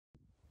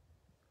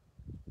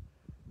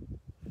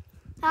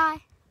Hi.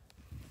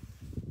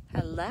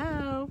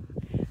 Hello.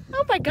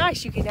 Oh my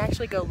gosh, you can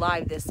actually go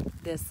live this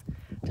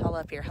tall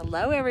up here.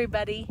 Hello,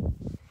 everybody.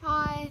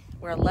 Hi.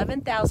 We're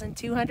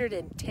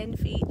 11,210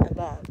 feet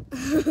above.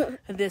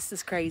 This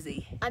is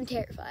crazy. I'm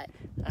terrified.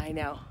 I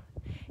know.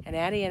 And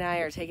Addie and I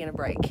are taking a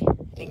break.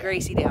 And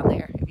Gracie down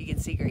there, if you can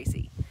see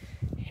Gracie.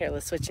 Here,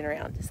 let's switch it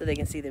around so they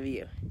can see the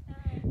view.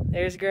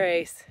 There's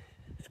Grace.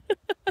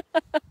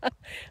 I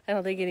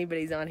don't think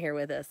anybody's on here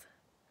with us.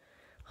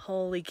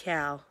 Holy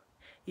cow.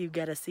 You've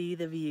got to see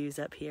the views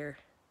up here.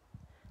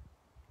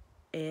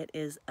 It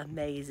is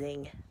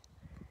amazing.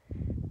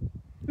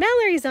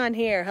 Mallory's on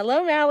here.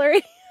 Hello,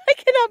 Mallory. I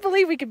cannot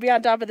believe we could be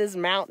on top of this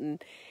mountain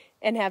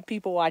and have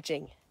people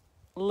watching.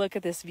 Look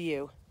at this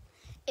view.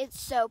 It's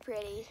so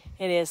pretty.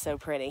 It is so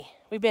pretty.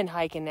 We've been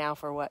hiking now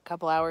for what,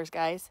 couple hours,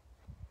 guys?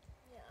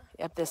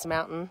 Yeah. Up this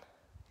mountain.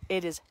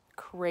 It is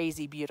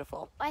crazy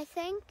beautiful. I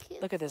think...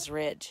 Look at this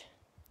ridge.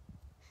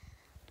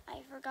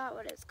 I forgot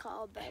what it's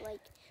called, but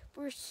like,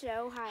 we're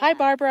so high Hi, up.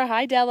 Barbara.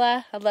 Hi,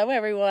 Della. Hello,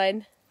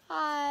 everyone.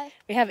 Hi.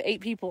 We have 8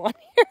 people on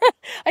here.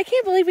 I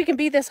can't believe we can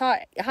be this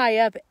high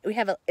up.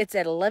 It's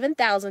at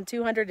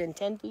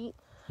 11,210 feet.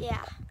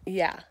 Yeah.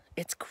 Yeah,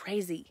 it's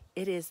crazy.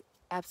 It is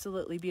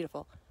absolutely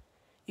beautiful.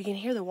 You can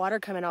hear the water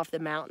coming off the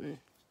mountain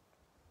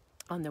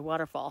on the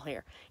waterfall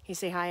here. Can you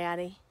say hi,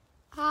 Addie?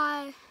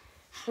 Hi.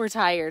 We're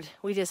tired.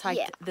 We just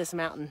hiked this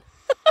mountain.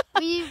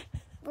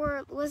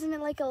 Wasn't it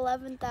like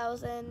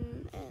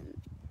 11,000 and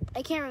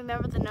I can't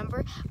remember the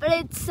number, but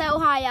it's so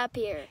high up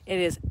here. It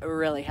is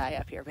really high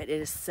up here, but it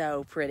is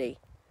so pretty.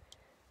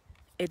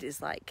 It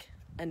is like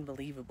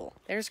unbelievable.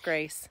 There's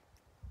Grace.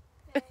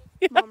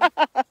 Mom,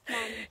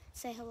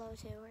 say hello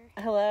to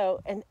her.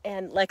 Hello, and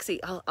Lexi.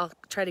 I'll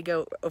try to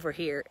go over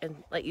here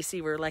and let you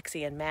see where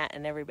Lexi and Matt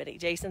and everybody.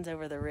 Jason's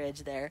over the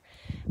ridge there.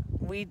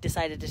 We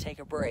decided to take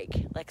a break.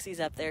 Lexi's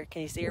up there.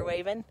 Can you see her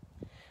waving?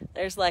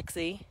 There's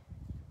Lexi.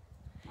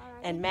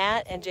 And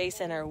Matt and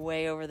Jason are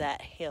way over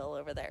that hill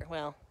over there.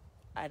 Well,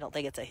 I don't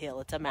think it's a hill.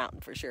 It's a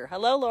mountain for sure.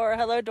 Hello, Laura.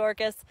 Hello,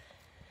 Dorcas.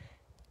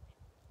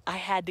 I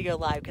had to go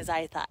live because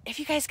I thought, if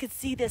you guys could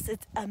see this,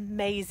 it's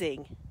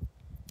amazing.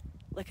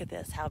 Look at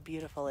this, how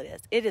beautiful it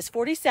is. It is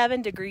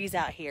 47 degrees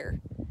out here.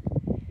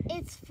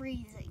 It's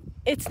freezing.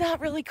 It's not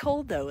really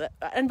cold, though.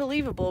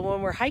 Unbelievable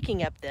when we're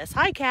hiking up this.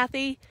 Hi,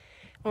 Kathy.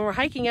 When we're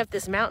hiking up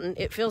this mountain,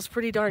 it feels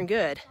pretty darn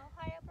good. How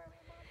high up are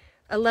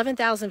we, Mom?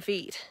 11,000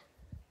 feet.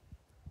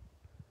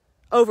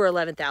 Over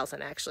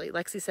 11,000, actually.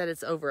 Lexi said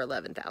it's over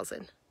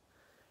 11,000.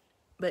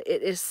 But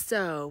it is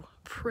so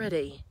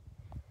pretty.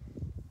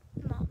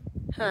 Mom.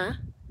 Huh?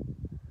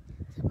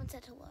 Someone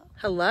said hello.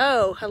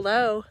 Hello,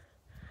 hello.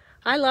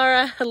 Hi,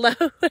 Laura. Hello,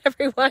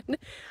 everyone.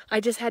 I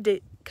just had to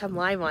come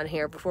live on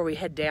here before we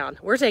head down.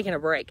 We're taking a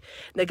break.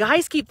 The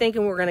guys keep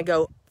thinking we're going to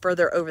go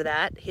further over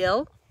that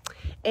hill.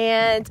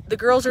 And the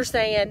girls are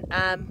saying,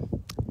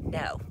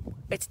 no,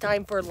 it's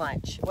time for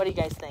lunch. What do you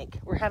guys think?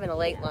 We're having a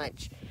late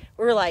lunch.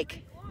 We're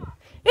like...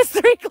 It's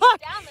 3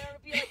 o'clock. Down there,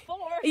 it'll be like 4.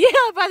 Yeah,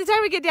 by the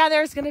time we get down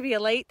there, it's going to be a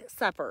late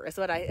supper. Is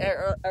what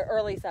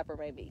early supper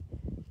maybe.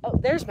 Oh,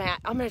 there's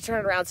Matt. I'm going to turn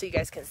it around so you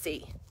guys can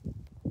see.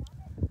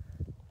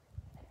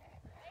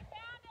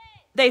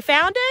 They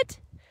found it?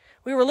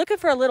 We were looking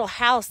for a little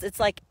house. It's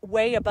like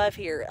way above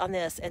here on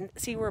this, and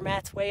see where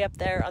Matt's way up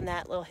there on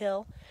that little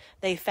hill.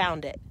 They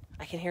found it.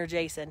 I can hear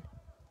Jason.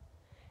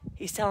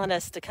 He's telling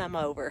us to come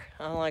over.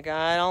 I'm like,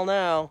 I don't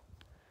know.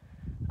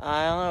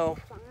 I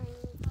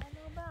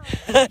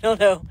don't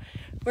know.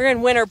 We're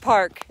in Winter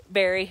Park,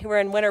 Barry. We're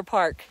in Winter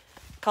Park,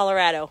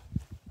 Colorado.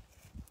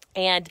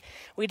 And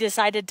we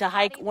decided to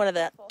hike one of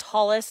the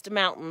tallest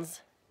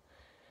mountains.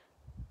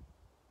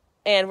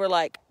 And we're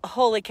like,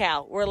 holy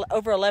cow, we're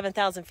over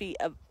 11,000 feet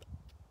up.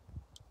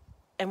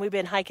 And we've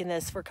been hiking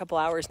this for a couple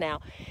hours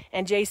now.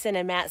 And Jason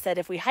and Matt said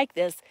if we hike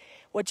this,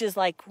 which is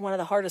like one of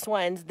the hardest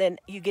ones, then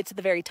you get to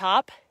the very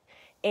top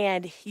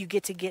and you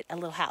get to get a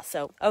little house.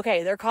 So,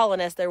 okay, they're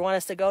calling us. They want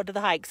us to go to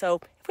the hike.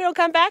 So if we don't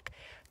come back,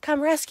 come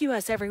rescue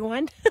us,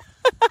 everyone.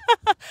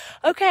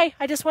 Okay,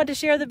 I just wanted to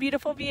share the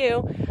beautiful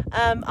view.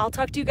 I'll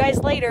talk to you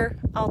guys later.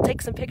 I'll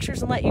take some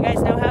pictures and let you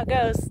guys know how it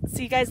goes.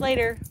 See you guys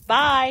later.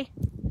 Bye.